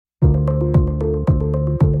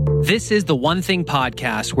This is the One Thing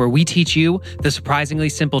podcast, where we teach you the surprisingly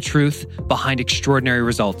simple truth behind extraordinary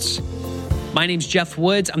results. My name's Jeff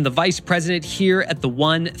Woods. I'm the vice president here at the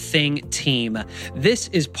One Thing team. This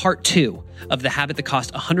is part 2 of the habit that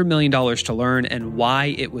cost $100 million to learn and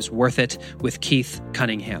why it was worth it with Keith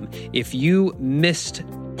Cunningham. If you missed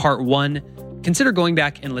part 1, consider going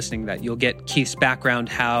back and listening to that. You'll get Keith's background,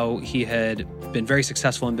 how he had been very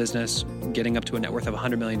successful in business, getting up to a net worth of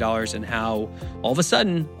 $100 million, and how all of a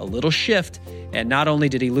sudden, a little shift, and not only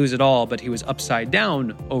did he lose it all, but he was upside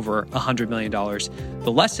down over $100 million.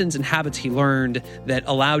 The lessons and habits he learned that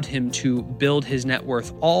allowed him to build his net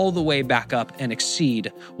worth all the way back up and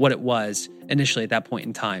exceed what it was initially at that point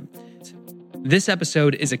in time. This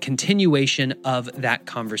episode is a continuation of that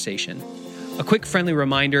conversation. A quick friendly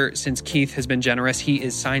reminder, since Keith has been generous, he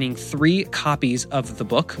is signing 3 copies of the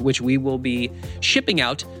book, which we will be shipping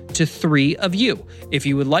out to 3 of you. If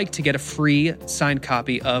you would like to get a free signed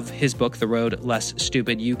copy of his book, The Road Less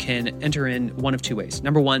Stupid, you can enter in one of 2 ways.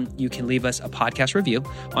 Number 1, you can leave us a podcast review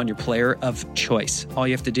on your player of choice. All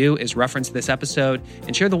you have to do is reference this episode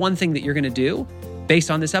and share the one thing that you're going to do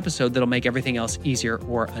based on this episode that'll make everything else easier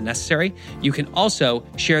or unnecessary. You can also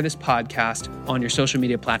share this podcast on your social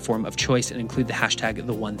media platform of choice and include the hashtag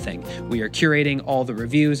 #TheOneThing. We are curating all the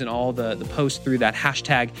reviews and all the posts through that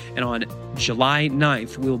hashtag. And on July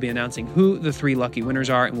 9th, we will be announcing who the 3 lucky winners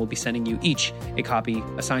are, and we'll be sending you each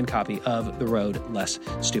a signed copy of The Road Less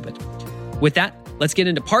Stupid. With that, let's get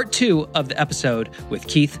into part 2 of the episode with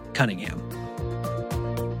Keith Cunningham.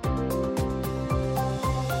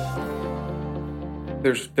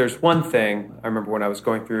 There's one thing I remember when I was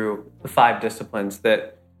going through the 5 disciplines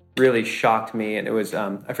that really shocked me, and it was,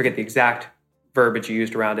 I forget the exact verbiage you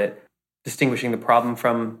used around it, distinguishing the problem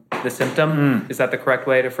from the symptom. Is that the correct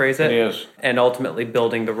way to phrase it? It is. And ultimately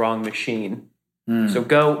building the wrong machine. So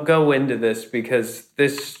go into this, because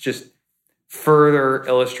this just further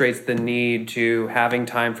illustrates the need to having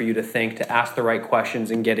time for you to think, to ask the right questions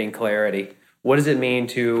and getting clarity. What does it mean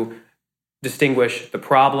to distinguish the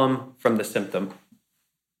problem from the symptom?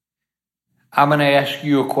 I'm going to ask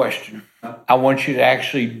you a question. I want you to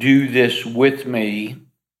actually do this with me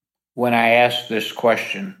when I ask this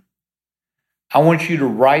question. I want you to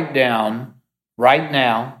write down right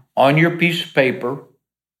now on your piece of paper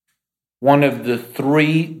one of the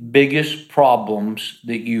 3 biggest problems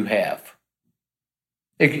that you have.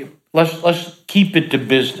 Let's keep it to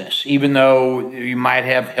business, even though you might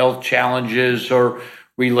have health challenges or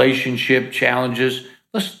relationship challenges.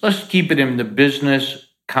 Let's keep it in the business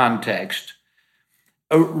context.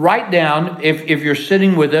 Write down, if you're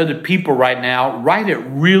sitting with other people right now, write it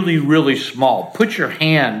really, really small. Put your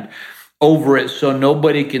hand over it so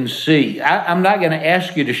nobody can see. I'm not going to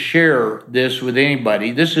ask you to share this with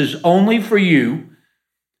anybody. This is only for you.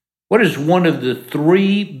 What is one of the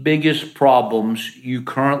 3 biggest problems you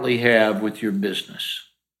currently have with your business?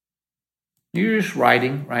 You're just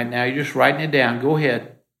writing right now. You're just writing it down. Go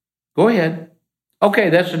ahead. Go ahead. Okay,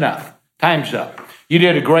 that's enough. Time's up. You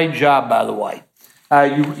did a great job, by the way.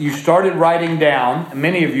 You started writing down.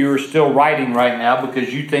 Many of you are still writing right now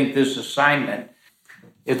because you think this assignment,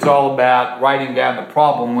 it's all about writing down the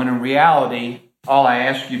problem, when in reality, all I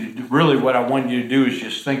ask you to do, really what I want you to do is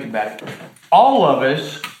just think about it. All of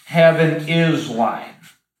us have an is line.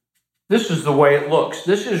 This is the way it looks.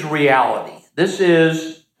 This is reality. This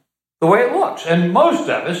is the way it looks. And most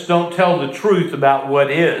of us don't tell the truth about what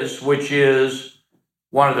is, which is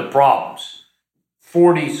one of the problems.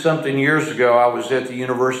 40-something years ago, I was at the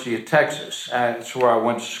University of Texas. That's where I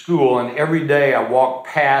went to school. And every day I walked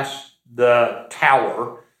past the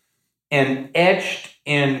tower, and etched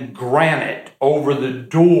in granite over the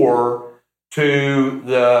door to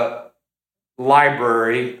the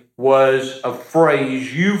library was a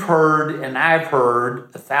phrase you've heard and I've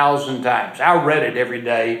heard 1,000 times. I read it every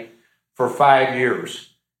day for 5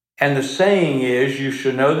 years. And the saying is, you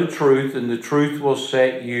should know the truth, and the truth will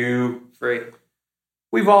set you free.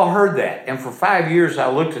 We've all heard that. And for 5 years,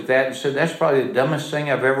 I looked at that and said, that's probably the dumbest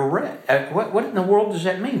thing I've ever read. What in the world does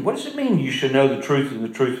that mean? What does it mean you should know the truth and the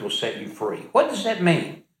truth will set you free? What does that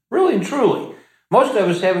mean? Really and truly. Most of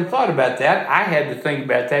us haven't thought about that. I had to think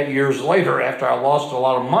about that years later after I lost a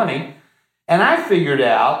lot of money. And I figured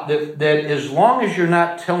out that as long as you're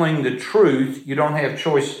not telling the truth, you don't have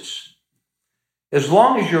choices. As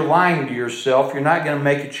long as you're lying to yourself, you're not going to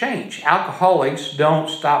make a change. Alcoholics don't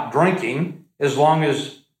stop drinking as long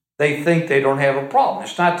as they think they don't have a problem.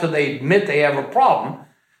 It's not till they admit they have a problem.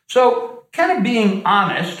 So kind of being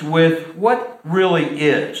honest with what really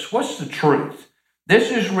is. What's the truth?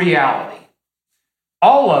 This is reality.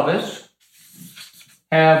 All of us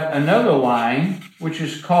have another line, which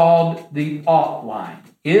is called the ought line.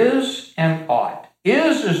 Is and ought.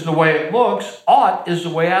 Is the way it looks. Ought is the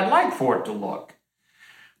way I'd like for it to look.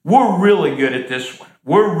 We're really good at this one.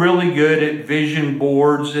 We're really good at vision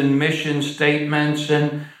boards and mission statements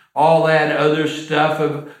and all that other stuff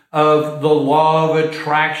of the law of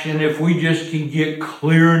attraction. If we just can get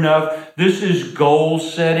clear enough, this is goal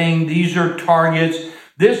setting. These are targets.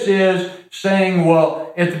 This is saying,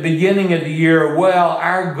 well, at the beginning of the year, well,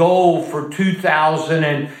 our goal for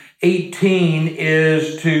 2018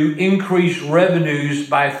 is to increase revenues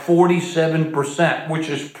by 47%, which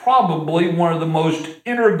is probably one of the most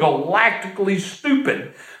intergalactically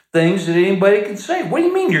stupid things that anybody can say. What do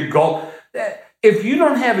you mean your goal? If you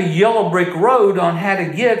don't have a yellow brick road on how to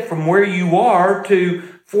get from where you are to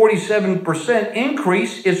 47%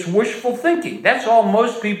 increase, it's wishful thinking. That's all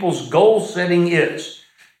most people's goal setting is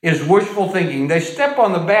wishful thinking. They step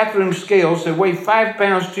on the bathroom scales, they weigh 5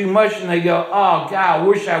 pounds too much, and they go, oh, God, I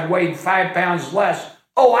wish I weighed 5 pounds less.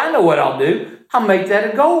 Oh, I know what I'll do. I'll make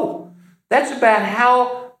that a goal. That's about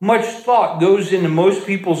how much thought goes into most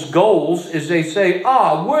people's goals is they say, oh,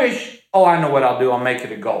 I wish, oh, I know what I'll do. I'll make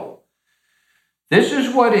it a goal. This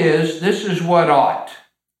is what is, this is what ought.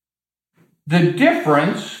 The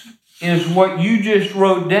difference is what you just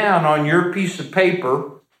wrote down on your piece of paper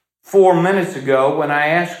 4 minutes ago when I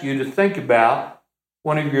asked you to think about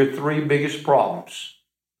one of your 3 biggest problems.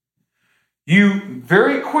 You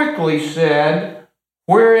very quickly said,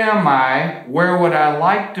 where am I? Where would I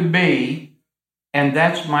like to be? And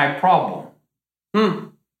that's my problem.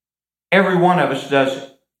 Every one of us does it.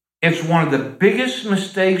 It's one of the biggest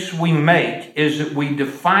mistakes we make is that we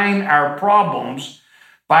define our problems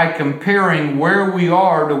by comparing where we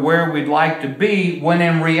are to where we'd like to be, when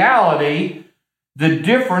in reality, the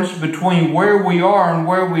difference between where we are and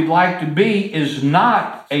where we'd like to be is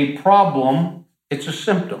not a problem, it's a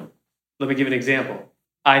symptom. Let me give an example.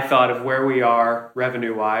 I thought of where we are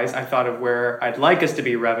revenue-wise. I thought of where I'd like us to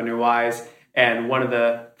be revenue-wise. And one of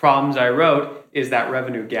the problems I wrote is that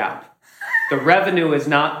revenue gap. The revenue is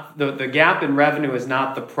not, the gap in revenue is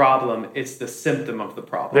not the problem. It's the symptom of the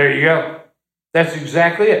problem. There you go. That's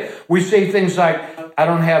exactly it. We say things like, I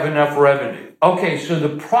don't have enough revenue. Okay, so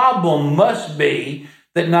the problem must be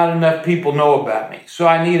that not enough people know about me. So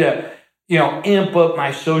I need to, amp up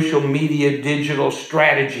my social media digital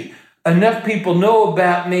strategy. Enough people know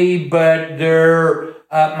about me, but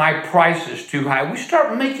my price is too high. We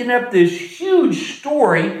start making up this huge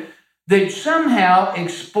story that somehow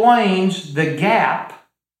explains the gap,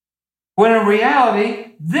 when in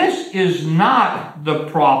reality, this is not the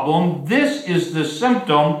problem. This is the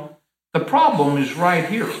symptom. The problem is right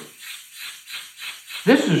here.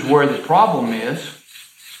 This is where the problem is.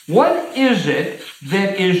 What is it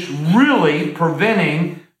that is really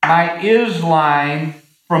preventing my is line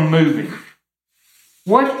from moving?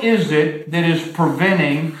 What is it that is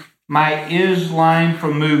preventing my is line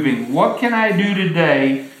from moving? What can I do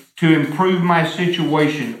today to improve my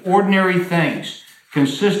situation? Ordinary things,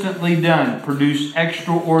 consistently done, produce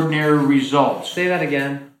extraordinary results. Say that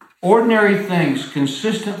again. Ordinary things,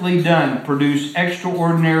 consistently done, produce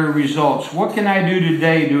extraordinary results. What can I do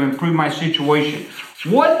today to improve my situation?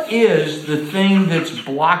 What is the thing that's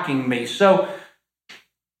blocking me? So,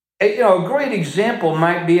 a great example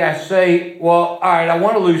might be I say, well, all right, I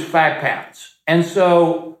want to lose 5 pounds. And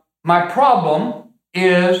so my problem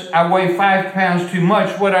is I weigh 5 pounds too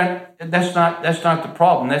much. That's not the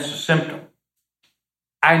problem. That's a symptom.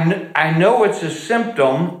 I know it's a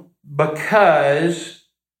symptom because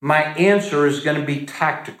my answer is going to be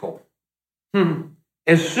tactical.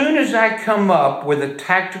 As soon as I come up with a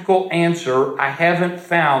tactical answer, I haven't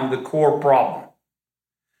found the core problem.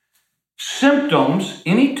 Symptoms,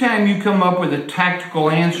 anytime you come up with a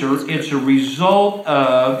tactical answer, it's a result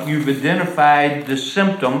of you've identified the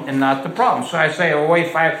symptom and not the problem. So I say,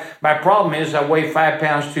 my problem is I weigh 5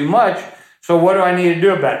 pounds too much. So what do I need to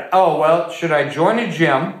do about it? Oh, well, should I join a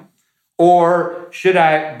gym? Or should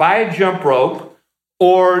I buy a jump rope?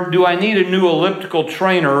 Or do I need a new elliptical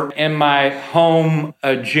trainer in my home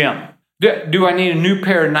gym? Do I need a new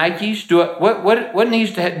pair of Nikes?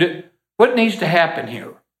 What needs to happen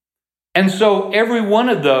here? And so every one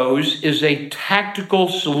of those is a tactical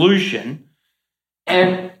solution.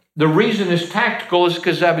 And the reason it's tactical is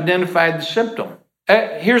because I've identified the symptom.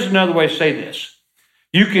 Here's another way to say this.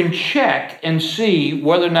 You can check and see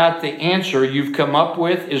whether or not the answer you've come up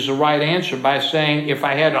with is the right answer by saying, if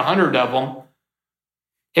I had 100 of them,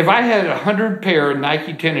 if I had 100 pair of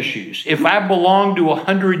Nike tennis shoes, if I belonged to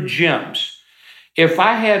 100 gyms, if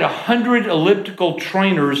I had 100 elliptical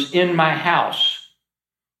trainers in my house,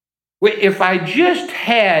 if I just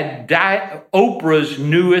had Oprah's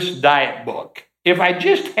newest diet book, if I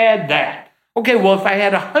just had that, Okay, well, if I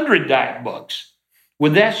had 100 diet books,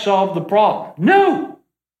 would that solve the problem? No,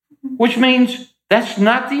 which means that's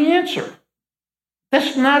not the answer.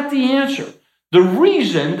 That's not the answer. The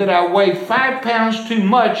reason that I weigh 5 pounds too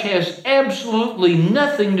much has absolutely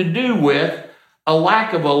nothing to do with a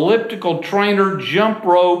lack of elliptical trainer, jump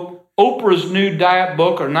rope, Oprah's new diet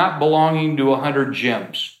book, or not belonging to 100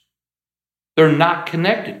 gyms. They're not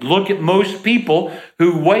connected. Look at most people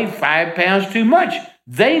who weigh 5 pounds too much.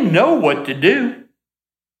 They know what to do.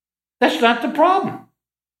 That's not the problem.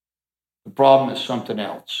 The problem is something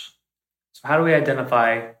else. So how do we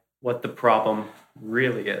identify what the problem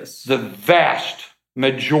really is? The vast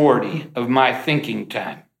majority of my thinking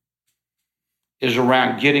time is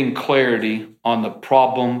around getting clarity on the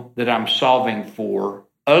problem that I'm solving for.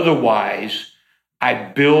 Otherwise, I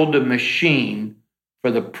build a machine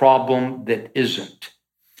for the problem that isn't.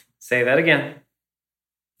 Say that again.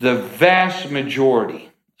 The vast majority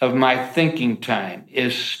of my thinking time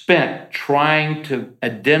is spent trying to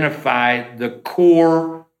identify the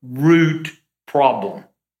core root problem.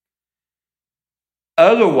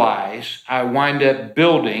 Otherwise, I wind up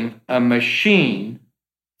building a machine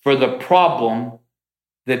for the problem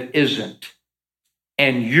that isn't.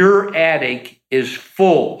 And your attic is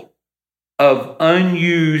full of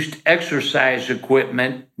unused exercise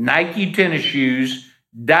equipment, Nike tennis shoes,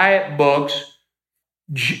 diet books,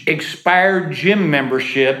 expired gym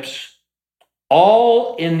memberships,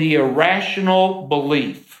 all in the irrational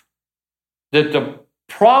belief that the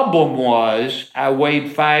problem was I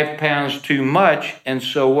weighed 5 pounds too much, and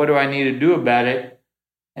so what do I need to do about it?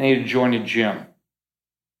 I need to join a gym.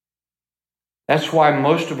 That's why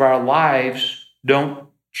most of our lives don't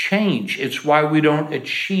change. It's why we don't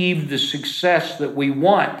achieve the success that we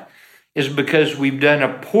want, is because we've done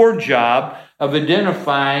a poor job of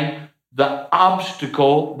identifying the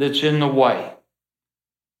obstacle that's in the way.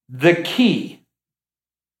 The key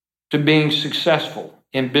to being successful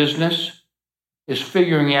in business is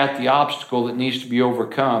figuring out the obstacle that needs to be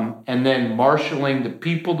overcome and then marshaling the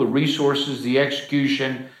people, the resources, the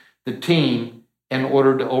execution, the team in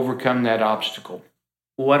order to overcome that obstacle.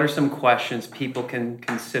 What are some questions people can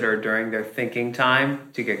consider during their thinking time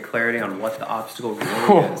to get clarity on what the obstacle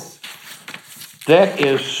really is? That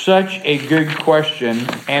is such a good question,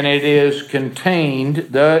 and it is contained,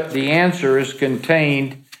 the answer is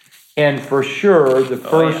contained in, for sure, the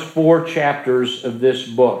first 4 chapters of this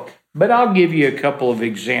book. But I'll give you a couple of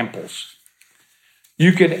examples.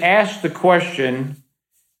 You could ask the question,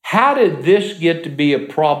 how did this get to be a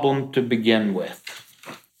problem to begin with?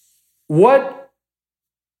 What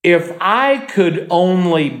if I could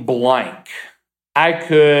only blank? I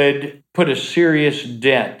could put a serious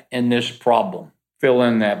dent in this problem. Fill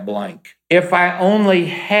in that blank. If I only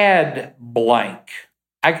had blank,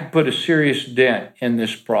 I could put a serious dent in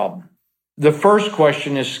this problem. The first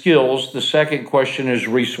question is skills. The second question is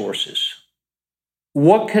resources.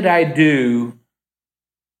 What could I do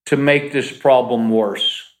to make this problem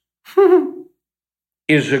worse?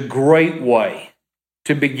 Is a great way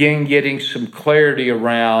to begin getting some clarity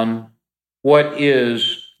around what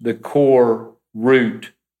is the core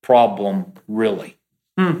root problem really.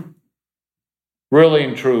 Really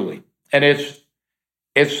and truly. And it's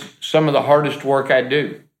some of the hardest work I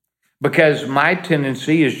do, because my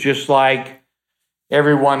tendency is just like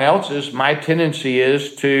everyone else's. My tendency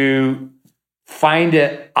is to find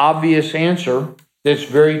an obvious answer that's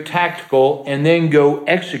very tactical and then go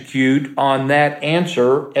execute on that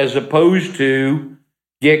answer, as opposed to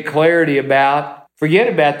get clarity about, forget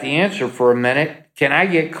about the answer for a minute. Can I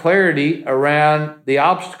get clarity around the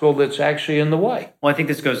obstacle that's actually in the way? Well, I think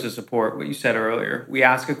this goes to support what you said earlier. We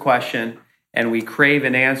ask a question and we crave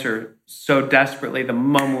an answer so desperately. The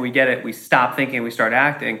moment we get it, we stop thinking, we start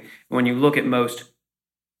acting. And when you look at most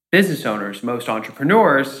business owners, most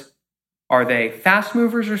entrepreneurs, are they fast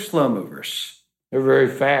movers or slow movers? They're very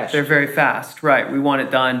fast. They're very fast, right? We want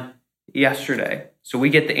it done yesterday. So we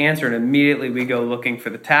get the answer and immediately we go looking for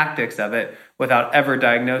the tactics of it without ever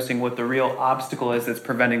diagnosing what the real obstacle is that's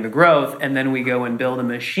preventing the growth. And then we go and build a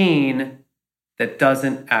machine that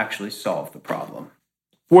doesn't actually solve the problem.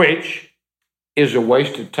 Which is a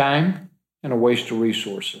waste of time and a waste of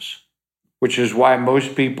resources, which is why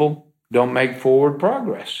most people don't make forward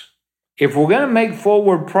progress. If we're going to make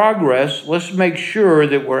forward progress, let's make sure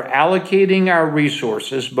that we're allocating our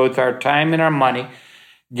resources, both our time and our money.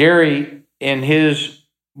 Gary, in his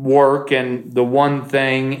work and the one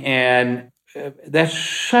thing, and that's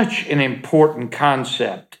such an important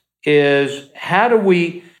concept, is how do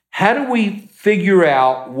we figure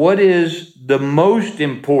out what is the most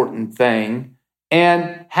important thing,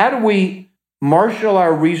 and how do we marshal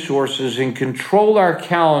our resources and control our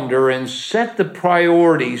calendar and set the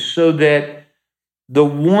priorities so that the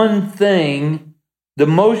one thing, the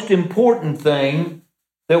most important thing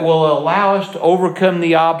that will allow us to overcome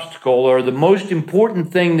the obstacle, or the most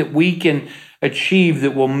important thing that we can achieve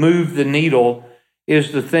that will move the needle,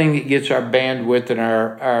 is the thing that gets our bandwidth and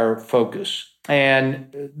our focus.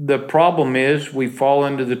 And the problem is we fall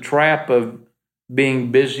into the trap of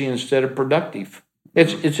being busy instead of productive.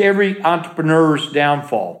 It's every entrepreneur's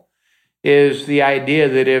downfall, is the idea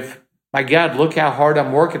that if, my God, look how hard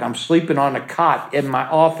I'm working. I'm sleeping on a cot in my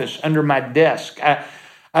office under my desk.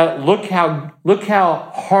 Look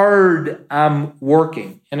how hard I'm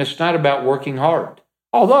working. And it's not about working hard.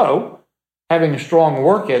 Although having a strong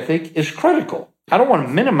work ethic is critical. I don't want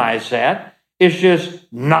to minimize that. It's just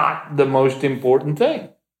not the most important thing.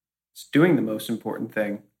 It's doing the most important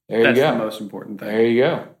thing. That's the most important thing. There you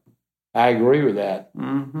go. I agree with that.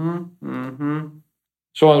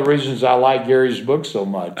 It's one of the reasons I like Gary's book so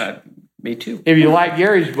much. Me too. If you like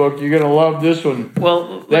Gary's book, you're going to love this one.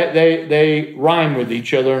 Well, they rhyme with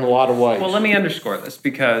each other in a lot of ways. Well, let me underscore this,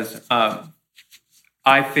 because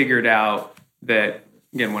I figured out that,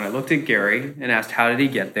 again, when I looked at Gary and asked how did he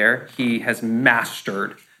get there, he has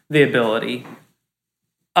mastered the ability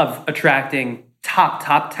of attracting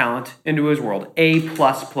top talent into his world, A+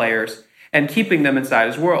 players, and keeping them inside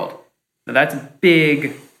his world. Now that's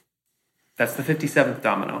big. That's the 57th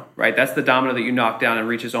domino, right? That's the domino that you knock down and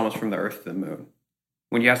reaches almost from the earth to the moon.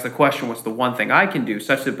 When you ask the question, what's the one thing I can do,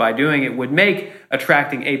 such that by doing it would make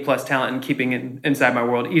attracting A+ talent and keeping it inside my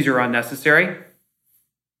world easier or unnecessary?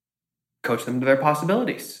 Coach them to their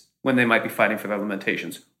possibilities when they might be fighting for their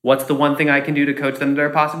limitations. What's the one thing I can do to coach them to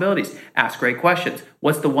their possibilities? Ask great questions.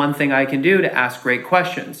 What's the one thing I can do to ask great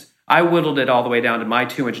questions? I whittled it all the way down to my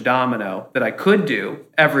 2-inch domino that I could do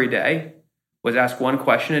every day was ask one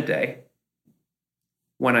question a day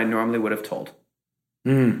when I normally would have told.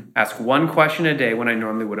 Ask one question a day when I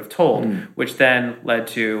normally would have told, which then led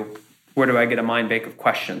to, where do I get a mind bank of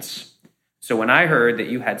questions? So when I heard that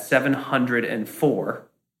you had 704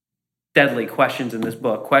 deadly questions in this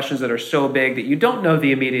book, questions that are so big that you don't know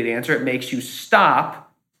the immediate answer, it makes you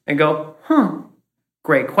stop and go,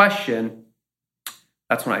 great question.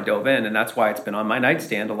 That's when I dove in, and that's why it's been on my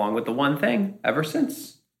nightstand along with the one thing ever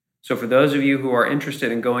since. So for those of you who are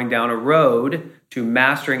interested in going down a road to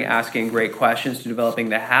mastering asking great questions, to developing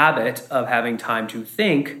the habit of having time to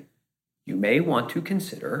think, you may want to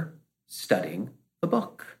consider studying the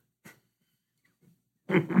book.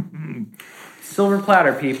 Silver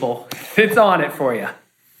platter, people. It's on it for you.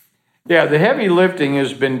 Yeah, the heavy lifting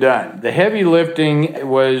has been done. The heavy lifting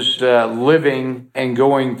was living and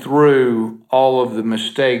going through all of the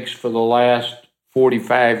mistakes for the last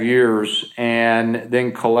 45 years and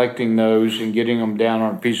then collecting those and getting them down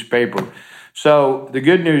on a piece of paper. So the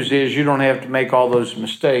good news is you don't have to make all those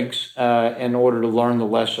mistakes in order to learn the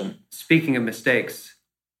lesson. Speaking of mistakes,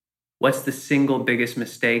 what's the single biggest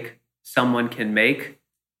mistake someone can make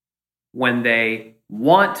when they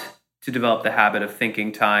want to develop the habit of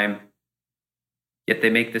thinking time, yet they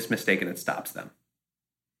make this mistake and it stops them?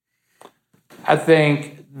 I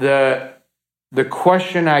think the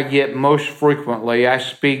question I get most frequently, I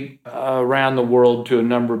speak around the world to a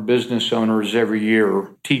number of business owners every year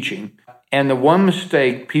teaching. And the one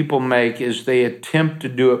mistake people make is they attempt to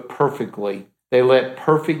do it perfectly. They let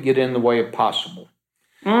perfect get in the way of possible.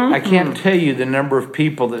 I can't tell you the number of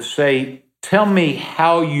people that say, tell me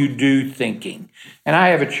how you do thinking. And I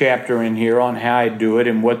have a chapter in here on how I do it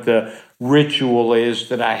and what the ritual is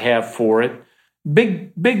that I have for it.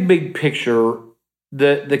 Big picture,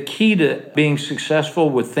 the key to being successful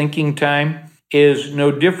with thinking time is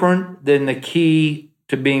no different than the key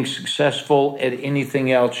to being successful at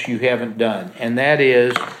anything else you haven't done. And that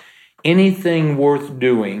is, anything worth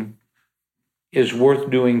doing is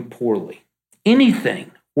worth doing poorly.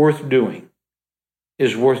 Anything worth doing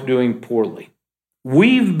is worth doing poorly.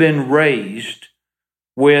 We've been raised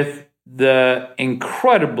with the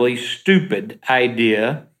incredibly stupid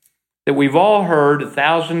idea that we've all heard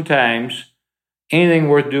 1,000 times, anything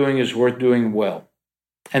worth doing is worth doing well.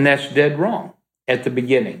 And that's dead wrong at the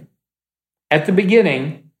beginning. At the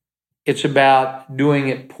beginning, it's about doing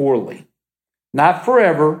it poorly. Not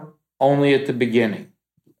forever, only at the beginning.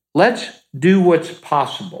 Let's do what's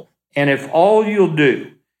possible. And if all you'll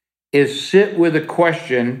do is sit with a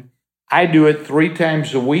question, I do it 3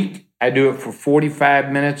 times a week. I do it for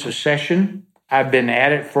 45 minutes a session. I've been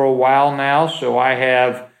at it for a while now, so I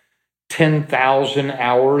have 10,000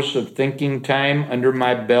 hours of thinking time under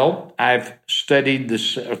my belt. I've studied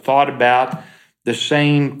this, thought about the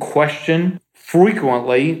same question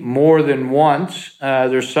frequently, more than once.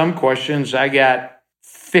 There's some questions I got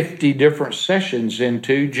 50 different sessions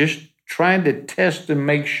into just trying to test and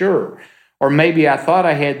make sure. Or maybe I thought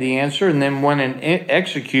I had the answer and then went and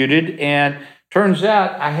executed, and turns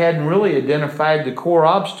out I hadn't really identified the core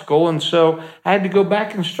obstacle, and so I had to go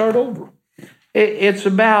back and start over. It's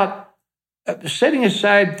about setting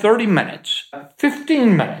aside 30 minutes,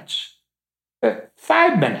 15 minutes,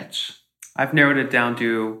 5 minutes. I've narrowed it down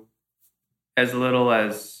to as little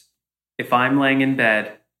as, if I'm laying in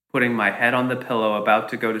bed, putting my head on the pillow, about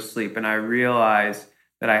to go to sleep, and I realize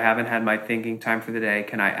that I haven't had my thinking time for the day,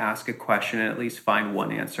 can I ask a question and at least find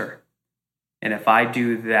one answer? And if I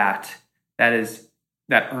do that,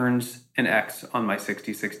 that earns an X on my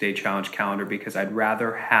 66-day challenge calendar, because I'd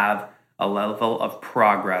rather have a level of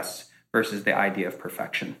progress versus the idea of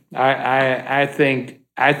perfection. I think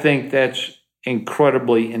that's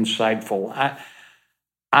incredibly insightful.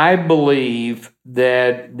 I believe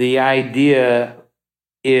that the idea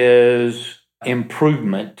is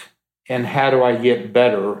improvement and how do I get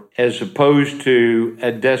better, as opposed to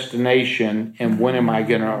a destination and when am I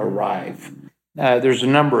going to arrive. There's a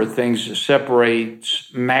number of things that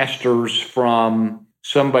separates masters from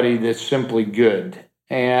somebody that's simply good.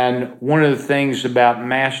 And one of the things about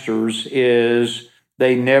masters is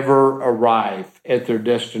they never arrive at their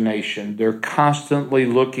destination. They're constantly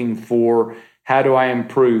looking for, how do I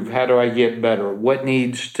improve? How do I get better? What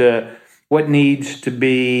needs to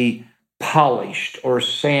be polished or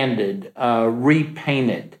sanded,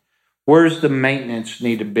 repainted? Where's the maintenance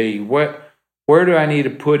need to be? Where do I need to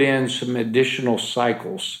put in some additional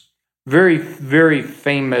cycles? Very, very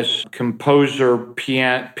famous composer,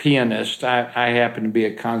 pianist. I happen to be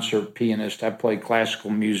a concert pianist. I play classical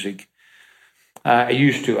music. I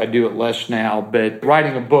used to. I do it less now. But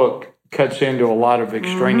writing a book cuts into a lot of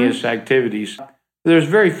extraneous activities. There's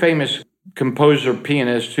a very famous composer,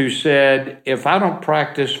 pianist who said, if I don't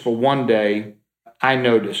practice for 1 day, I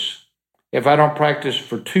notice. If I don't practice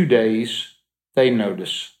for 2 days, they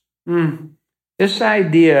notice. This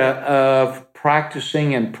idea of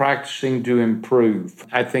practicing and practicing to improve,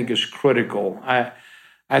 I think, is critical.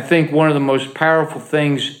 I think one of the most powerful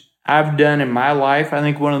things I've done in my life, I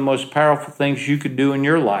think one of the most powerful things you could do in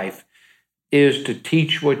your life is to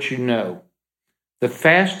teach what you know. The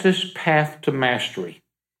fastest path to mastery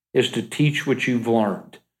is to teach what you've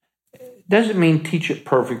learned. It doesn't mean teach it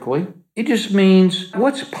perfectly. It just means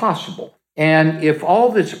what's possible. And if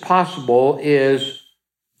all that's possible is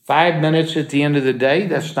 5 minutes at the end of the day,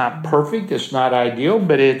 that's not perfect, it's not ideal,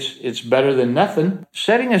 but it's better than nothing.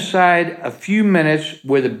 Setting aside a few minutes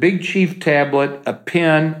with a big chief tablet, a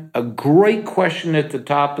pen, a great question at the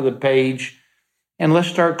top of the page, and let's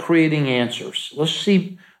start creating answers. Let's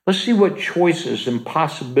see what choices and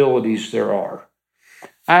possibilities there are.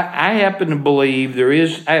 I happen to believe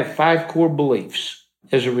I have 5 core beliefs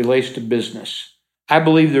as it relates to business. I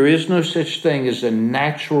believe there is no such thing as a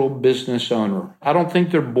natural business owner. I don't think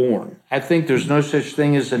they're born. I think there's no such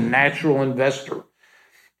thing as a natural investor.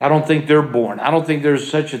 I don't think they're born. I don't think there's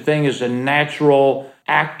such a thing as a natural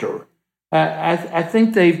actor. I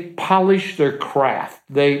think they've polished their craft.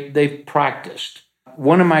 They've practiced.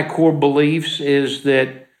 One of my core beliefs is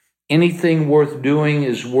that anything worth doing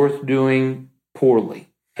is worth doing poorly.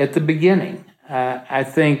 At the beginning, I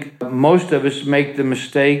think most of us make the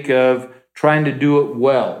mistake of trying to do it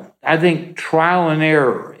well. I think trial and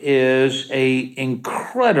error is an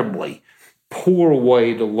incredibly poor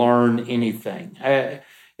way to learn anything.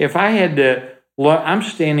 If I had to, I'm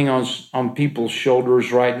standing on people's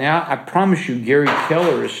shoulders right now. I promise you, Gary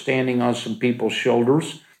Keller is standing on some people's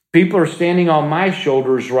shoulders. People are standing on my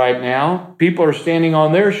shoulders right now. People are standing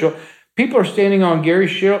on their shoulders. People are standing on Gary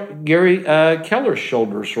Keller's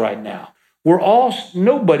shoulders right now.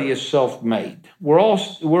 Nobody is self-made. We're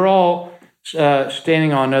all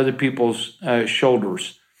standing on other people's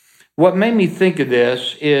shoulders. What made me think of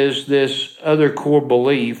this is this other core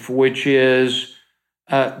belief, which is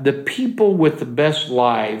the people with the best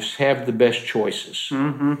lives have the best choices.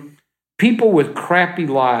 People with crappy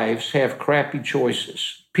lives have crappy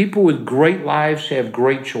choices. People with great lives have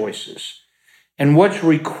great choices. And what's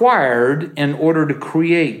required in order to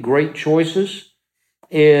create great choices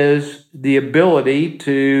is the ability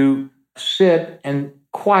to sit and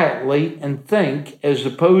quietly and think, as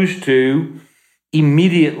opposed to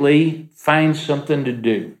immediately find something to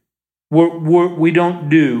do. We don't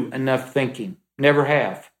do enough thinking, never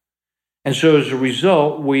have. And so as a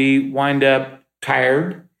result, we wind up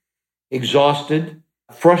tired, exhausted,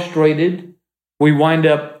 frustrated. We wind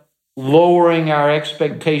up lowering our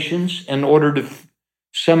expectations in order to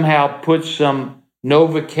somehow put some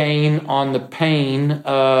Novocaine on the pain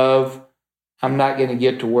of I'm not going to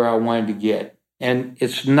get to where I wanted to get. And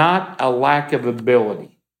it's not a lack of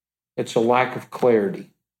ability. It's a lack of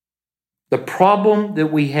clarity. The problem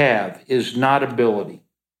that we have is not ability.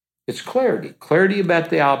 It's clarity. Clarity about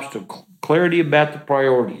the obstacle. Clarity about the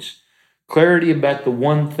priorities. Clarity about the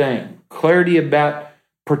one thing. Clarity about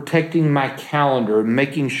protecting my calendar and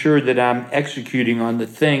making sure that I'm executing on the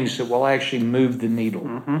things that will actually move the needle.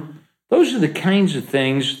 Mm-hmm. Those are the kinds of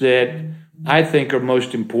things that I think are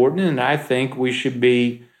most important, and I think we should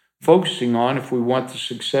be focusing on if we want the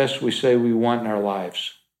success we say we want in our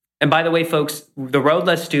lives. And by the way, folks, The Road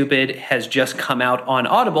Less Stupid has just come out on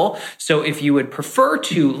Audible. So if you would prefer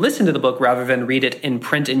to listen to the book rather than read it in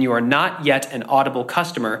print and you are not yet an Audible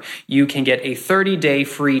customer, you can get a 30-day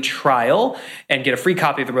free trial and get a free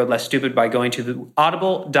copy of The Road Less Stupid by going to the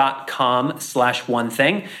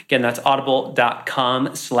audible.com/onething. Again, that's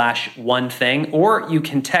audible.com/onething. Or you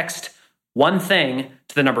can text one thing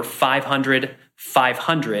to the number 500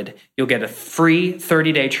 500. You'll get a free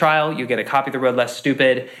 30-day trial. You get a copy of The Road Less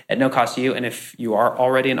Stupid at no cost to you. And if you are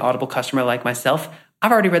already an Audible customer like myself,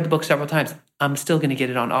 I've already read the book several times. I'm still going to get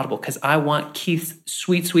it on Audible because I want Keith's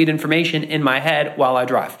sweet, sweet information in my head while I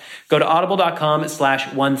drive. Go to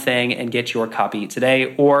audible.com/onething and get your copy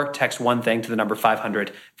today, or text one thing to the number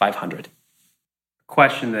 500 500.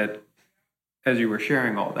 Question that, as you were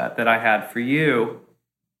sharing all that I had for you,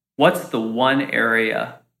 what's the one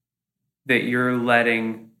area that you're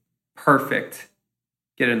letting perfect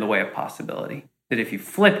get in the way of possibility, that if you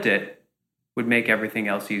flipped it, would make everything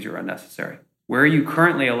else easier or unnecessary? Where are you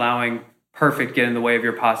currently allowing perfect get in the way of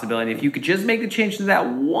your possibility? And if you could just make the change to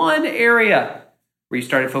that one area where you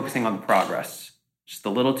started focusing on the progress, just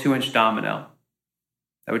the little 2-inch domino,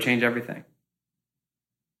 that would change everything.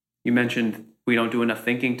 You mentioned we don't do enough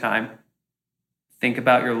thinking time. Think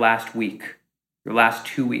about your last week, your last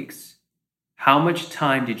 2 weeks. How much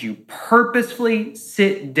time did you purposefully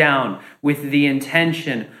sit down with the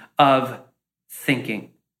intention of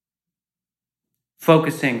thinking?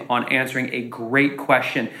 Focusing on answering a great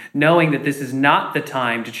question, knowing that this is not the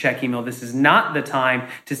time to check email. This is not the time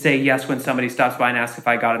to say yes when somebody stops by and asks if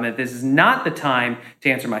I got a minute. This is not the time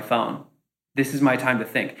to answer my phone. This is my time to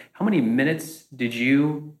think. How many minutes did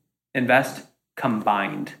you invest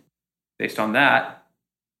combined? Based on that,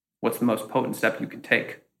 what's the most potent step you can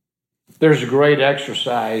take? There's a great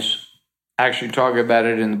exercise. I actually talk about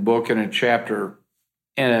it in the book in a chapter.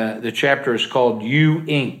 And the chapter is called You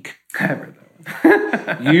Inc. I read that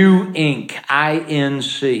one. You Inc.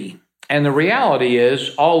 INC. And the reality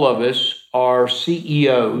is all of us are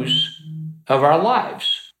CEOs of our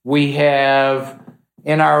lives. We have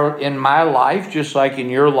in my life, just like in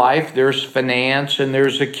your life, there's finance and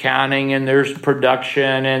there's accounting and there's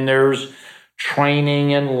production and there's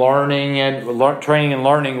training and learning,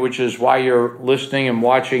 which is why you're listening and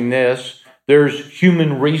watching this. There's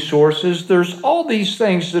human resources. There's all these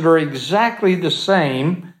things that are exactly the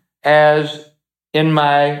same as in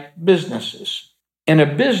my businesses. In a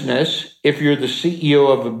business, if you're the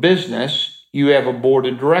CEO of a business, you have a board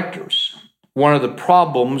of directors. One of the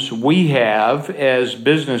problems we have as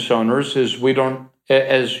business owners is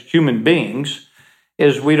as human beings,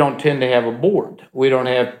 is we don't tend to have a board. We don't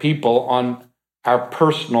have people on our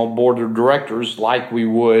personal board of directors like we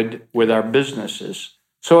would with our businesses.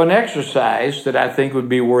 So an exercise that I think would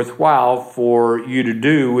be worthwhile for you to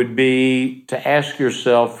do would be to ask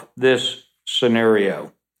yourself this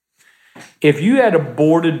scenario. If you had a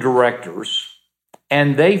board of directors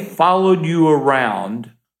and they followed you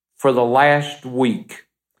around for the last week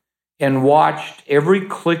and watched every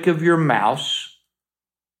click of your mouse,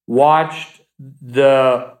 watched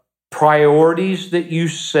the priorities that you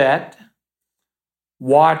set,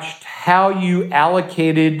 watched how you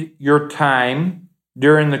allocated your time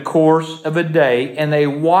during the course of a day, and they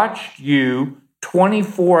watched you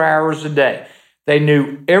 24 hours a day. They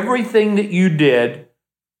knew everything that you did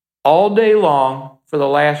all day long for the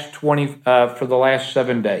last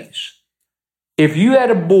 7 days. If you had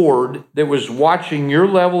a board that was watching your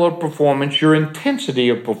level of performance, your intensity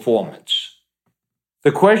of performance,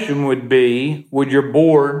 the question would be, would your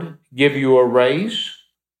board give you a raise?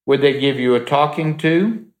 Would they give you a talking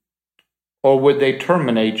to? Or would they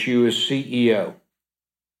terminate you as CEO?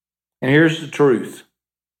 And here's the truth.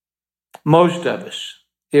 Most of us,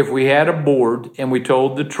 if we had a board and we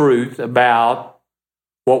told the truth about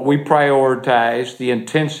what we prioritize, the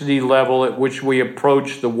intensity level at which we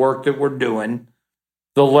approach the work that we're doing,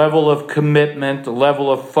 the level of commitment, the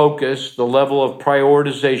level of focus, the level of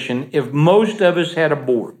prioritization, if most of us had a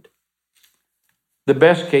board, the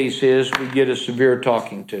best case is we get a severe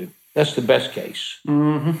talking to. That's the best case.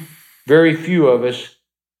 Mm-hmm. Very few of us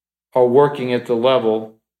are working at the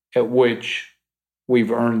level at which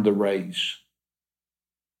we've earned the raise.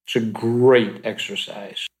 It's a great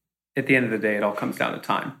exercise. At the end of the day, it all comes down to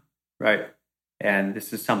time, right? And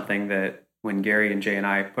this is something that when Gary and Jay and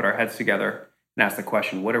I put our heads together and asked the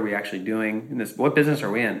question, what are we actually doing in this? What business are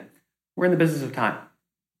we in? We're in the business of time,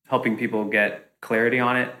 helping people get clarity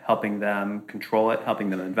on it, helping them control it, helping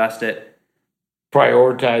them invest it.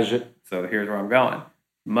 Prioritize it. So here's where I'm going.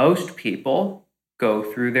 Most people go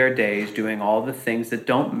through their days doing all the things that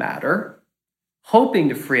don't matter, hoping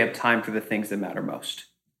to free up time for the things that matter most.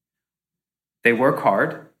 They work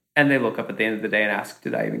hard, and they look up at the end of the day and ask,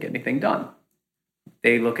 did I even get anything done?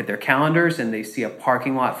 They look at their calendars, and they see a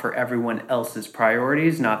parking lot for everyone else's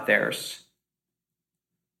priorities, not theirs.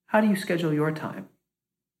 How do you schedule your time?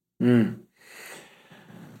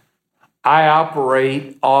 I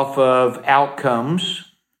operate off of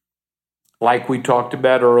outcomes, like we talked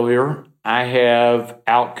about earlier. I have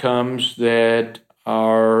outcomes that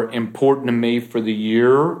are important to me for the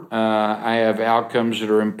year. I have outcomes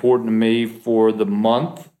that are important to me for the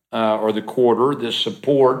month or the quarter, the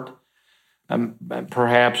support,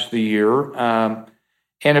 perhaps the year.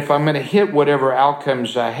 And if I'm going to hit whatever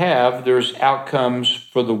outcomes I have, there's outcomes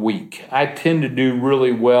for the week. I tend to do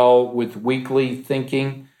really well with weekly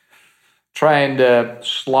thinking, trying to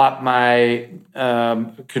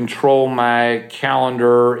control my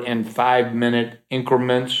calendar in 5-minute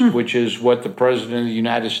increments, which is what the President of the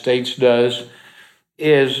United States does,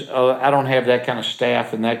 I don't have that kind of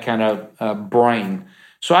staff and that kind of brain.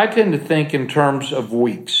 So I tend to think in terms of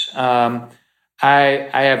weeks. I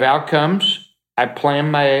have outcomes. I plan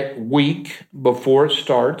my week before it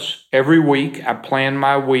starts. Every week, I plan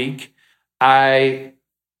my week. I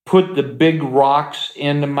put the big rocks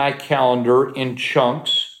into my calendar in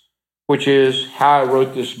chunks, which is how I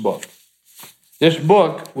wrote this book. This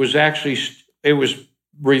book was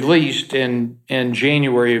released in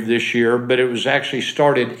January of this year, but it was actually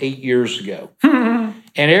started 8 years ago.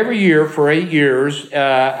 And every year for 8 years,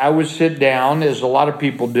 I would sit down, as a lot of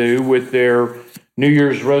people do, with their New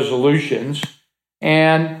Year's resolutions,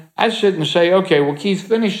 and I'd sit and say, okay, well, Keith,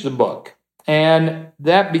 finish the book. And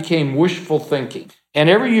that became wishful thinking. And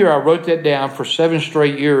every year I wrote that down for 7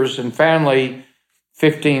 straight years. And finally,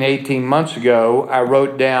 15, 18 months ago, I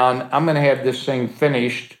wrote down, I'm going to have this thing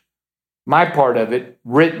finished, my part of it,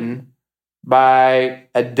 written by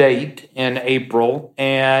a date in April.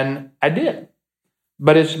 And I did.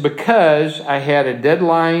 But it's because I had a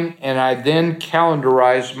deadline and I then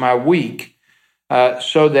calendarized my week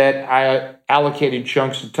so that I allocated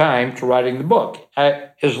chunks of time to writing the book.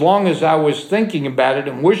 As long as I was thinking about it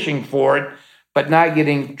and wishing for it, but not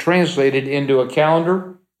getting translated into a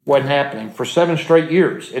calendar, wasn't happening. For 7 straight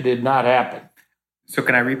years, it did not happen. So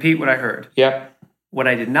can I repeat what I heard? Yep. What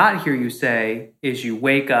I did not hear you say is you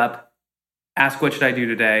wake up, ask what should I do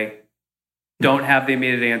today, don't have the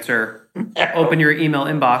immediate answer, open your email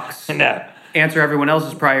inbox, answer everyone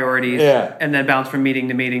else's priorities, and then bounce from meeting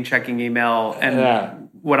to meeting, checking email. And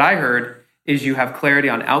what I heard is you have clarity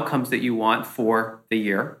on outcomes that you want for the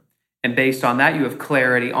year. And based on that, you have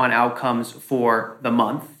clarity on outcomes for the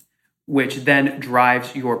month, which then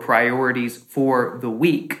drives your priorities for the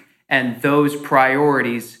week. And those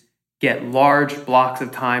priorities get large blocks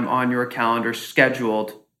of time on your calendar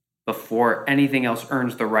scheduled before anything else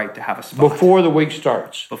earns the right to have a spot. Before the week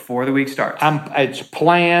starts. Before the week starts. It's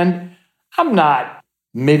planned. I'm not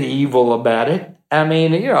medieval about it. I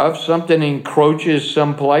mean, if something encroaches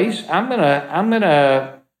someplace, I'm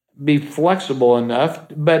gonna be flexible enough,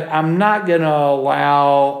 but I'm not gonna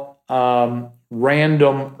allow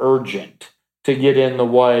random urgent to get in the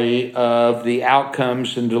way of the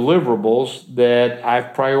outcomes and deliverables that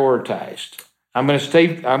I've prioritized. I'm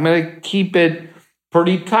gonna keep it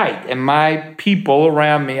pretty tight. And my people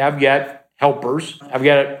around me, I've got helpers. I've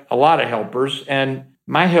got a lot of helpers, and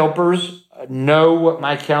my helpers know what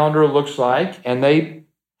my calendar looks like, and they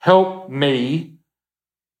help me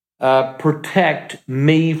protect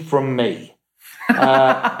me from me.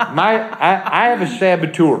 I have a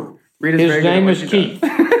saboteur. His name is Keith.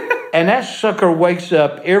 And that sucker wakes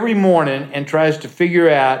up every morning and tries to figure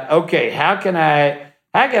out, okay, how can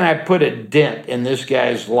I put a dent in this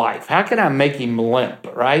guy's life? How can I make him limp,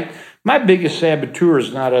 right? My biggest saboteur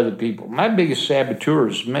is not other people. My biggest saboteur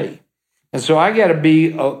is me. And so I got to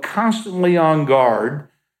be constantly on guard.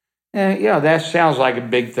 And, that sounds like a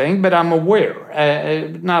big thing, but I'm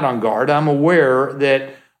aware. Not on guard. I'm aware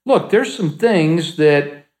that, look, there's some things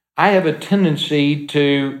that I have a tendency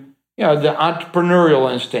to, the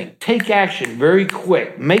entrepreneurial instinct. Take action very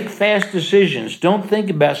quick. Make fast decisions. Don't think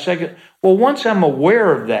about second. Well, once I'm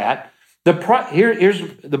aware of that, here's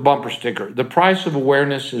the bumper sticker. The price of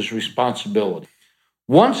awareness is responsibility.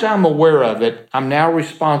 Once I'm aware of it, I'm now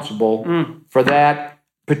responsible for that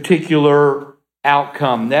particular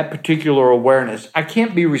outcome, that particular awareness. I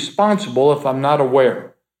can't be responsible if I'm not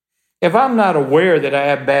aware. If I'm not aware that I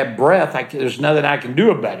have bad breath, there's nothing I can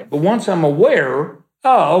do about it. But once I'm aware,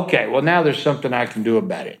 oh, okay, well, now there's something I can do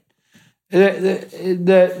about it.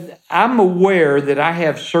 I'm aware that I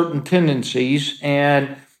have certain tendencies,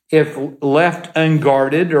 and if left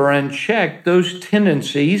unguarded or unchecked, those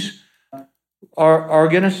tendencies are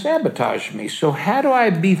going to sabotage me. So how do I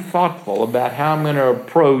be thoughtful about how I'm going to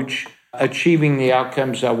approach achieving the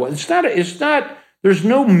outcomes I want? It's not, there's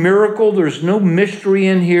no miracle, there's no mystery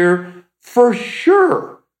in here. For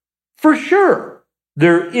sure,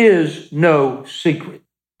 there is no secret.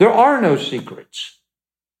 There are no secrets.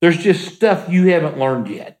 There's just stuff you haven't learned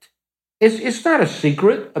yet. It's not a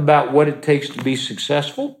secret about what it takes to be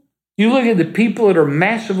successful. You look at the people that are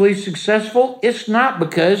massively successful, it's not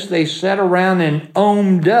because they sat around and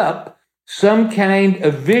owned up some kind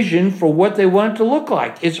of vision for what they want it to look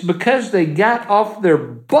like. It's because they got off their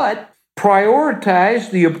butt, prioritized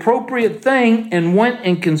the appropriate thing, and went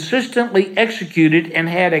and consistently executed and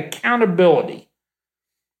had accountability.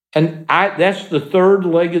 And that's the third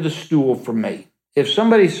leg of the stool for me. If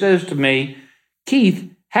somebody says to me,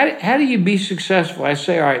 Keith, how do you be successful? I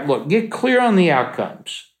say, all right, look, get clear on the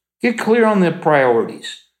outcomes. Get clear on the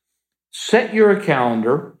priorities. Set your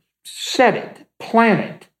calendar, set it, plan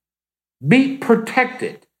it, be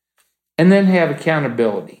protected, and then have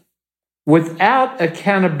accountability. Without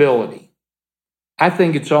accountability, I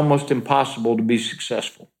think it's almost impossible to be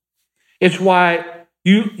successful. It's why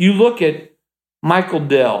you look at Michael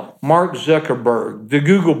Dell, Mark Zuckerberg, the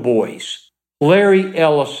Google boys, Larry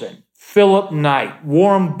Ellison, Philip Knight,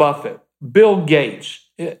 Warren Buffett, Bill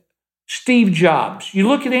Gates, Steve Jobs. You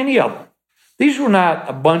look at any of them. These were not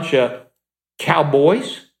a bunch of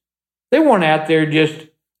cowboys. They weren't out there just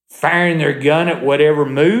firing their gun at whatever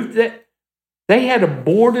moved. They had a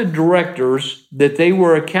board of directors that they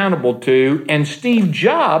were accountable to, and Steve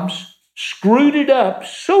Jobs screwed it up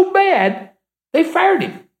so bad, they fired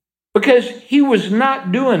him because he was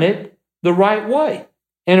not doing it the right way.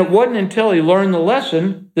 And it wasn't until he learned the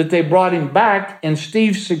lesson that they brought him back, and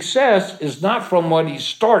Steve's success is not from what he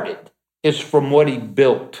started, it's from what he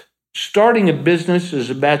built. Starting a business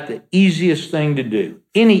is about the easiest thing to do.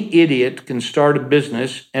 Any idiot can start a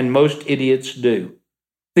business, and most idiots do.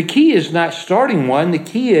 The key is not starting one. The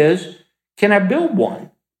key is, can I build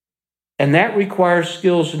one? And that requires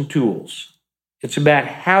skills and tools. It's about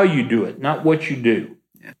how you do it, not what you do.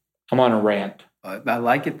 Yeah. I'm on a rant. I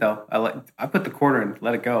like it, though. I put the quarter in,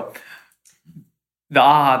 let it go. The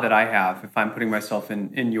aha that I have, if I'm putting myself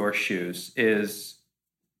in your shoes, is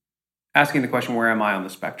asking the question, where am I on the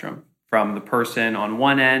spectrum? From the person on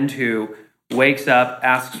one end who wakes up,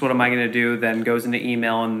 asks, what am I going to do, then goes into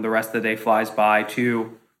email and the rest of the day flies by,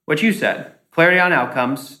 to what you said, clarity on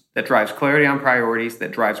outcomes, that drives clarity on priorities,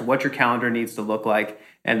 that drives what your calendar needs to look like,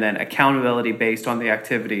 and then accountability based on the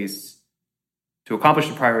activities to accomplish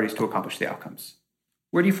the priorities, to accomplish the outcomes.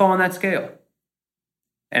 Where do you fall on that scale?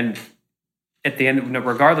 And at the end,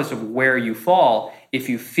 regardless of where you fall, if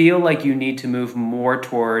you feel like you need to move more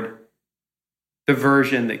toward the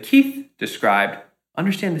version that Keith described,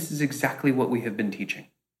 understand this is exactly what we have been teaching.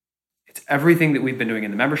 It's everything that we've been doing in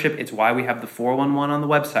the membership. It's why we have the 411 on the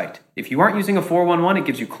website. If you aren't using a 411, it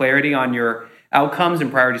gives you clarity on your outcomes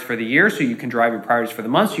and priorities for the year, so you can drive your priorities for the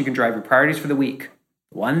month, so you can drive your priorities for the week.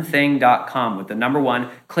 onething.com with the number one.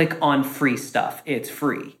 Click on free stuff. It's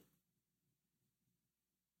free.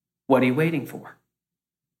 What are you waiting for?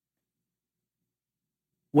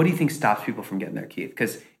 What do you think stops people from getting there, Keith?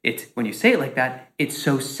 Because when you say it like that, it's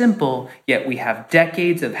so simple, yet we have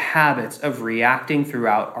decades of habits of reacting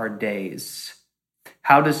throughout our days.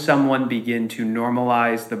 How does someone begin to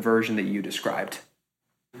normalize the version that you described?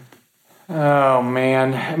 Oh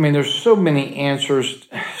man, I mean, there's so many answers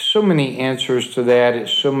to that.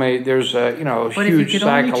 It's so many. There's a huge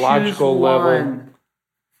psychological level.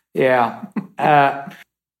 Yeah,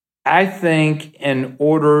 I think in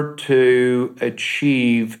order to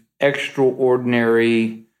achieve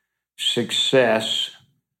extraordinary success,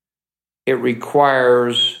 it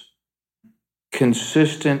requires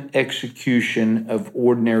consistent execution of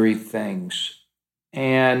ordinary things.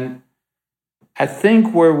 And I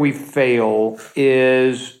think where we fail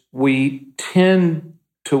is we tend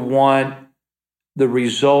to want the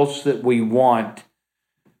results that we want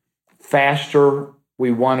faster.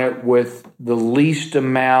 We want it with the least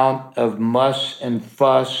amount of muss and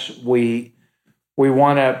fuss. We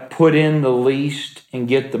want to put in the least and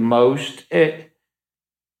get the most.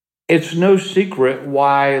 It's no secret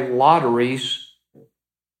why lotteries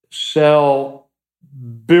sell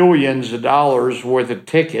billions of dollars worth of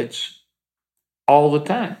tickets all the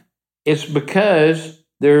time. It's because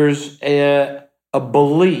there's a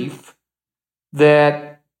belief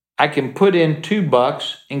that I can put in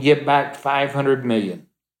 $2 and get back 500 million.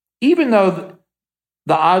 Even though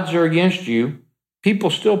the odds are against you, people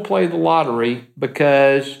still play the lottery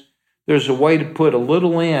because there's a way to put a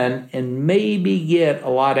little in and maybe get a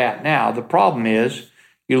lot out. Now, the problem is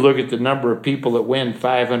you look at the number of people that win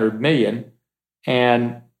 500 million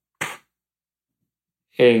and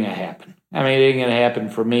it ain't going to happen. I mean, it ain't going to happen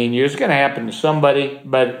for me and you. It's going to happen to somebody,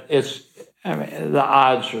 but the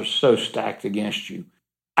odds are so stacked against you.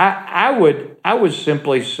 I would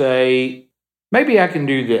simply say, maybe I can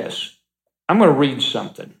do this. I'm going to read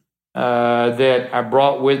something that I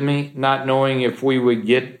brought with me, not knowing if we would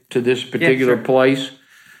get to this particular place.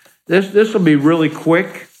 This will be really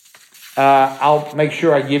quick. I'll make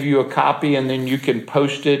sure I give you a copy, and then you can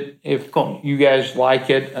post it if you guys like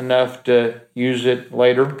it enough to use it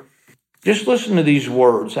later. Just listen to these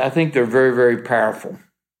words. I think they're very, very powerful.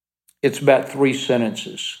 It's about 3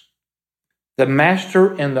 sentences. The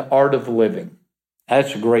master in the art of living.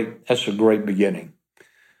 That's a great beginning.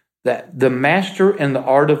 That the master in the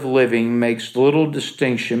art of living makes little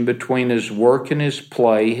distinction between his work and his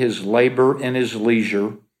play, his labor and his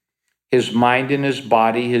leisure, his mind and his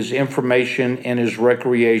body, his information and his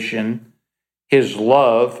recreation, his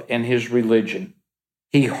love and his religion.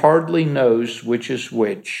 He hardly knows which is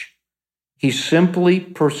which. He simply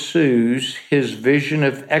pursues his vision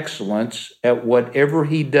of excellence at whatever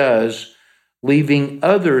he does, leaving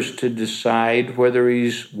others to decide whether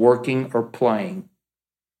he's working or playing.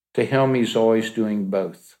 To him, he's always doing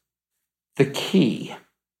both. The key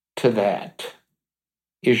to that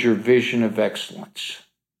is your vision of excellence.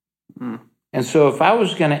 And so if I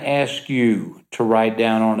was going to ask you to write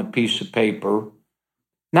down on a piece of paper,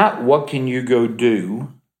 not what can you go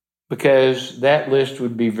do, because that list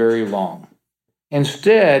would be very long.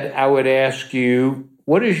 Instead, I would ask you,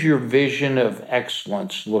 what does your vision of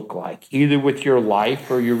excellence look like, either with your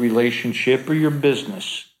life or your relationship or your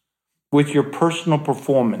business, with your personal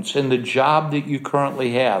performance and the job that you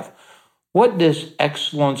currently have? What does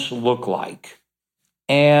excellence look like?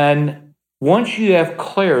 And once you have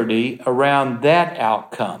clarity around that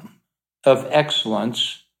outcome of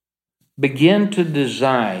excellence, begin to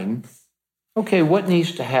design, okay, what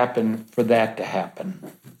needs to happen for that to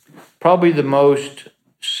happen? Probably the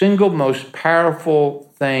single most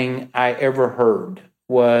powerful thing I ever heard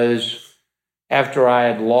was after I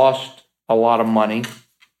had lost a lot of money.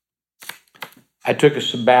 I took a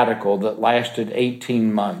sabbatical that lasted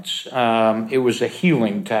 18 months. It was a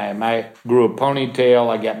healing time. I grew a ponytail.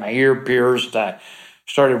 I got my ear pierced. I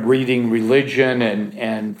started reading religion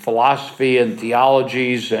and philosophy and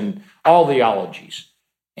theologies and all theologies.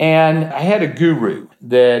 And I had a guru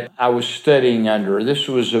that I was studying under. This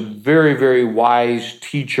was a very, very wise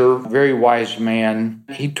teacher, very wise man.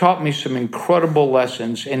 He taught me some incredible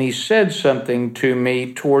lessons, and he said something to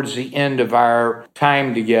me towards the end of our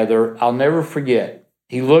time together I'll never forget.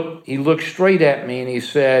 He looked straight at me and he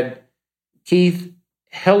said, "Keith,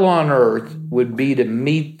 hell on earth would be to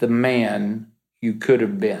meet the man you could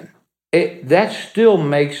have been." That still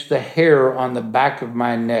makes the hair on the back of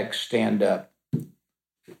my neck stand up.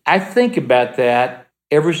 I think about that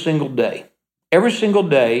every single day. Every single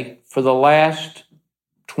day for the last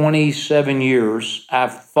 27 years,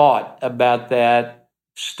 I've thought about that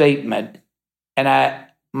statement. And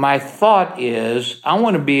my thought is, I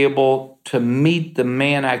want to be able to meet the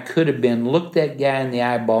man I could have been, look that guy in the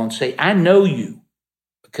eyeball and say, I know you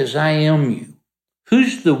because I am you.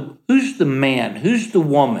 Who's the man? Who's the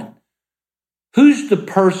woman? Who's the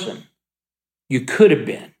person you could have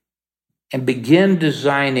been? And begin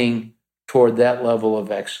designing toward that level of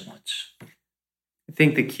excellence. I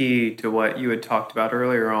think the key to what you had talked about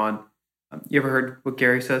earlier on, you ever heard what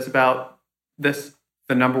Gary says about this?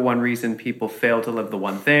 The number one reason people fail to live the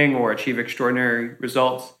one thing or achieve extraordinary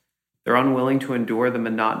results, they're unwilling to endure the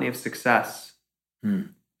monotony of success.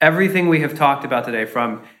 Everything we have talked about today,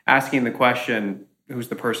 from asking the question, who's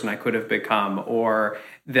the person I could have become, or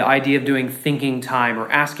the idea of doing thinking time, or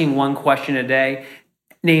asking one question a day,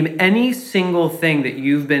 name any single thing that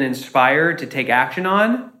you've been inspired to take action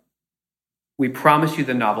on, we promise you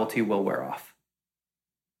the novelty will wear off.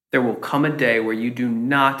 There will come a day where you do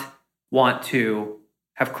not want to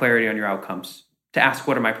have clarity on your outcomes, to ask,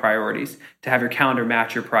 what are my priorities? To have your calendar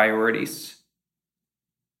match your priorities.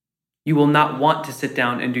 You will not want to sit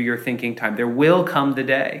down and do your thinking time. There will come the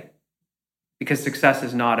day, because success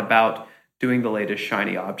is not about doing the latest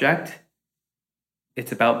shiny object.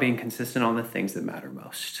 It's about being consistent on the things that matter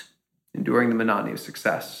most, enduring the monotony of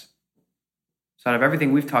success. So out of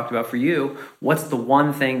everything we've talked about for you, what's the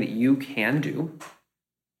one thing that you can do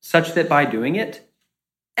such that by doing it,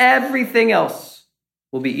 everything else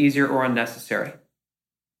will be easier or unnecessary?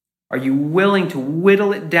 Are you willing to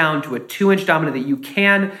whittle it down to a 2-inch domino that you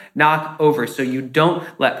can knock over so you don't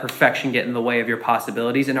let perfection get in the way of your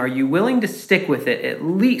possibilities? And are you willing to stick with it at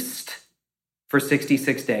least for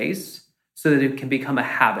 66 days so that it can become a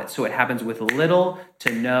habit, so it happens with little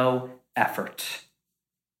to no effort?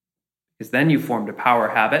 Because then you formed a power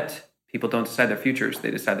habit. People don't decide their futures,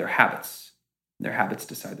 they decide their habits. And their habits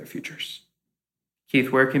decide their futures.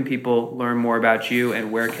 Keith, where can people learn more about you,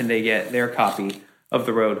 and where can they get their copy of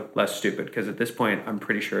The Road Less Stupid? Because at this point, I'm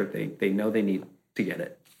pretty sure they know they need to get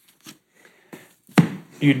it.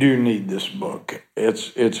 You do need this book.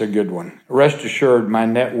 It's a good one. Rest assured, my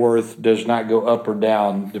net worth does not go up or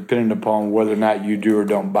down depending upon whether or not you do or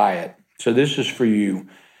don't buy it. So this is for you.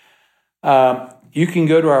 You can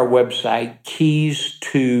go to our website, Keys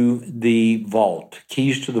to the Vault,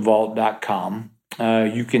 keystothevault.com.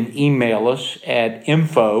 You can email us at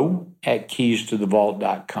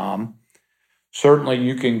info@keystothevault.com. Certainly,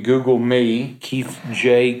 you can Google me, Keith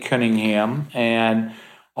J. Cunningham, and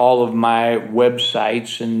all of my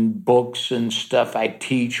websites and books and stuff I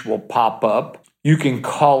teach will pop up. You can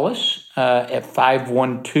call us at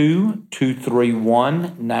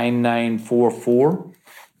 512-231-9944.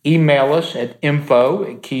 Email us at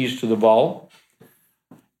info@keystothevault.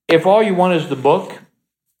 If all you want is the book,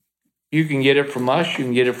 you can get it from us. You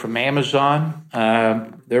can get it from Amazon.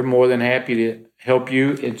 They're more than happy to help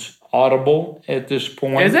you. It's Audible at this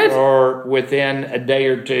point. Is it? Or within a day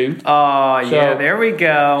or two. Oh, yeah, there we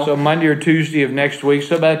go. So Monday or Tuesday of next week.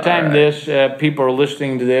 So by the time people are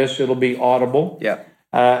listening to this, it'll be Audible. Yep.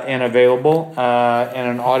 And available in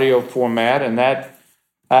an audio format. And that,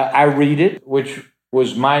 I read it, which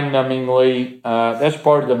was mind-numbingly, that's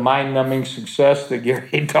part of the mind-numbing success that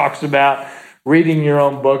Gary talks about. Reading your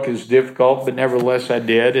own book is difficult, but nevertheless I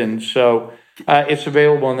did. And so it's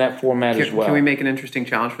available in that format as well. Can we make an interesting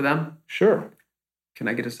challenge for them? Sure. Can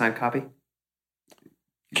I get a signed copy?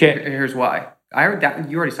 Okay. Here's why.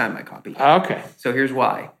 You already signed my copy. Okay. So here's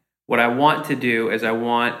why. What I want to do is I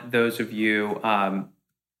want those of you,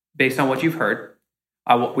 based on what you've heard,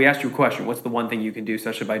 we asked you a question. What's the one thing you can do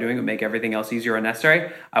such that by doing it make everything else easier or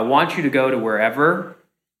unnecessary? I want you to go to wherever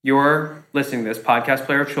you're listening to this podcast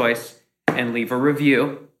player of choice and leave a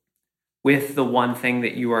review with the one thing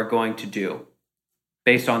that you are going to do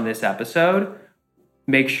based on this episode.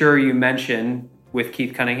 Make sure you mention with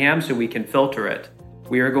Keith Cunningham so we can filter it.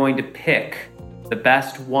 We are going to pick the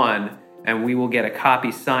best one, and we will get a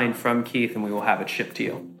copy signed from Keith, and we will have it shipped to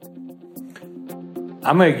you.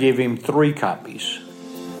 I'm going to give him 3 copies,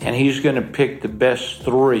 and he's going to pick the best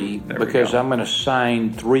 3 because I'm going to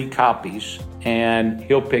sign 3 copies, and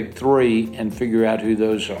he'll pick 3 and figure out who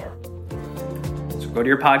those are. So go to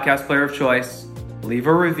your podcast player of choice, leave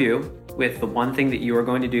a review with the one thing that you are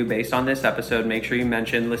going to do based on this episode. Make sure you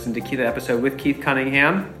listen to the episode with Keith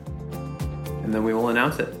Cunningham, and then we will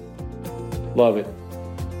announce it. Love it.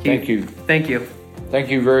 Keith, thank you. Thank you. Thank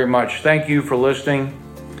you very much. Thank you for listening.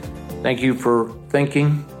 Thank you for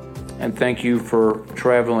thinking. And thank you for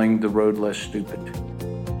traveling the road less stupid.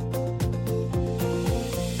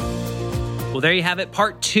 Well, there you have it.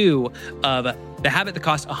 Part 2 of The Habit That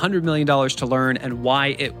Cost $100 Million to Learn and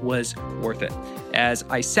Why It Was Worth It. As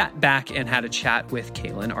I sat back and had a chat with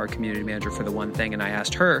Caitlin, our community manager for The One Thing, and I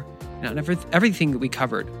asked her, everything that we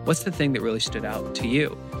covered, what's the thing that really stood out to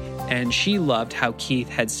you? And she loved how Keith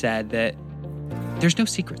had said that there's no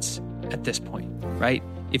secrets at this point, right?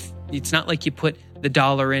 If it's not like you put the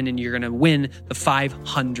dollar in and you're going to win the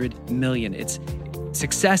 500 million.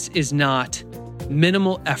 Success is not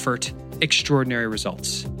minimal effort, extraordinary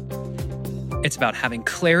results. It's about having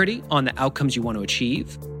clarity on the outcomes you want to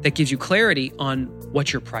achieve. That gives you clarity on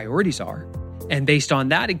what your priorities are. And based on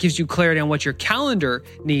that, it gives you clarity on what your calendar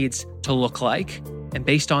needs to look like. And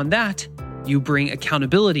based on that, you bring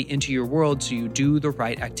accountability into your world so you do the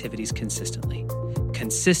right activities consistently.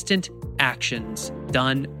 Consistent actions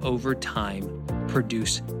done over time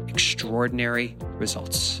produce extraordinary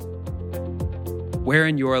results. Where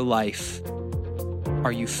in your life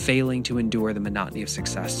are you failing to endure the monotony of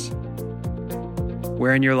success?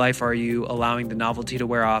 Where in your life are you allowing the novelty to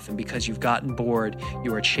wear off, and because you've gotten bored,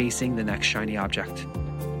 you are chasing the next shiny object?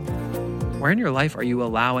 Where in your life are you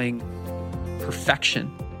allowing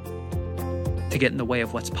perfection to get in the way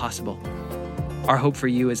of what's possible? Our hope for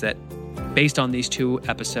you is that based on these 2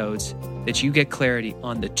 episodes, that you get clarity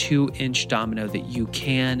on the 2-inch domino that you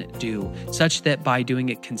can do, such that by doing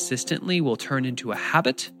it consistently will turn into a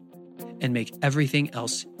habit and make everything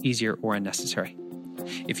else easier or unnecessary.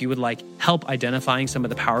 If you would like help identifying some of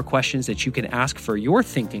the power questions that you can ask for your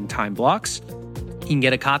thinking time blocks, you can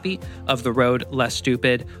get a copy of The Road Less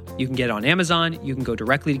Stupid. You can get it on Amazon. You can go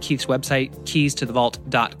directly to Keith's website,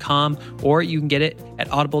 keystothevault.com, or you can get it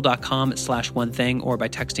at audible.com/onething, or by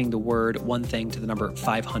texting the word one thing to the number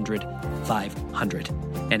 500 500.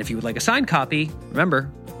 And if you would like a signed copy, remember,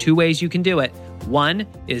 2 ways you can do it. One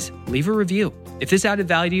is leave a review. If this added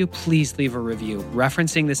value to you, please leave a review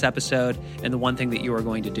referencing this episode and the one thing that you are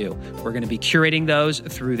going to do. We're going to be curating those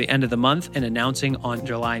through the end of the month and announcing on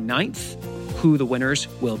July 9th who the winners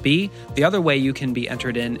will be. The other way you can be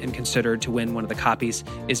entered in and considered to win one of the copies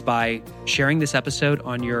is by sharing this episode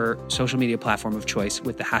on your social media platform of choice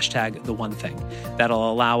with the hashtag The One Thing.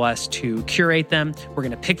 That'll allow us to curate them. We're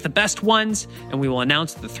going to pick the best ones, and we will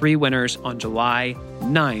announce the 3 winners on July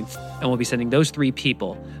 9th, and we'll be sending those 3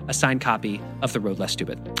 people a signed copy of The Road Less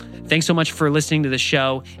Stupid. Thanks so much for listening to the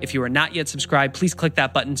show. If you are not yet subscribed, please click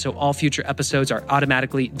that button so all future episodes are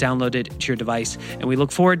automatically downloaded to your device. And we look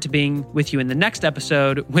forward to being with you in the next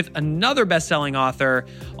episode with another best-selling author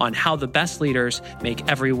on how the best leaders make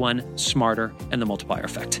everyone smarter and the multiplier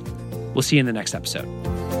effect. We'll see you in the next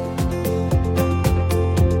episode.